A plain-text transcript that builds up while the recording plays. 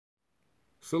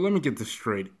So let me get this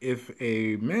straight. If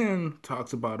a man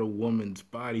talks about a woman's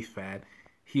body fat,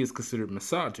 he is considered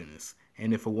misogynist.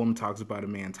 And if a woman talks about a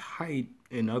man's height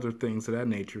and other things of that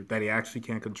nature that he actually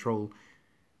can't control,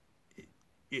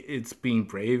 it's being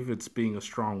brave, it's being a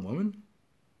strong woman?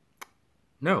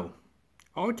 No.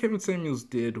 All KevinSamuels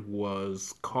did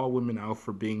was call women out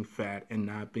for being fat and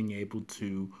not being able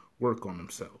to work on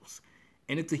themselves.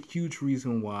 And it's a huge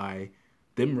reason why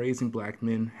them raising black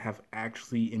men have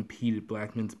actually impeded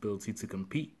black men's ability to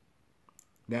compete.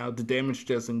 Now, the damage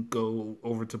doesn't go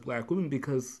over to black women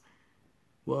because,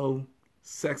 well,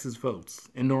 sex is votes.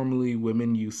 And normally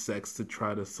women use sex to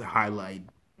try to highlight.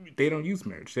 They don't use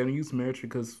marriage. They don't use marriage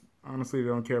because, honestly, they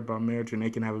don't care about marriage and they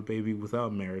can have a baby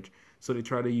without marriage. So they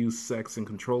try to use sex and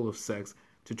control of sex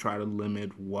to try to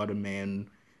limit what a man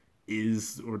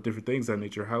is or different things of that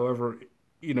nature. However,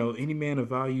 any man of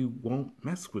value won't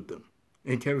mess with them.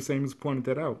 And Kevin Samuels pointed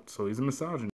that out. So he's a misogynist.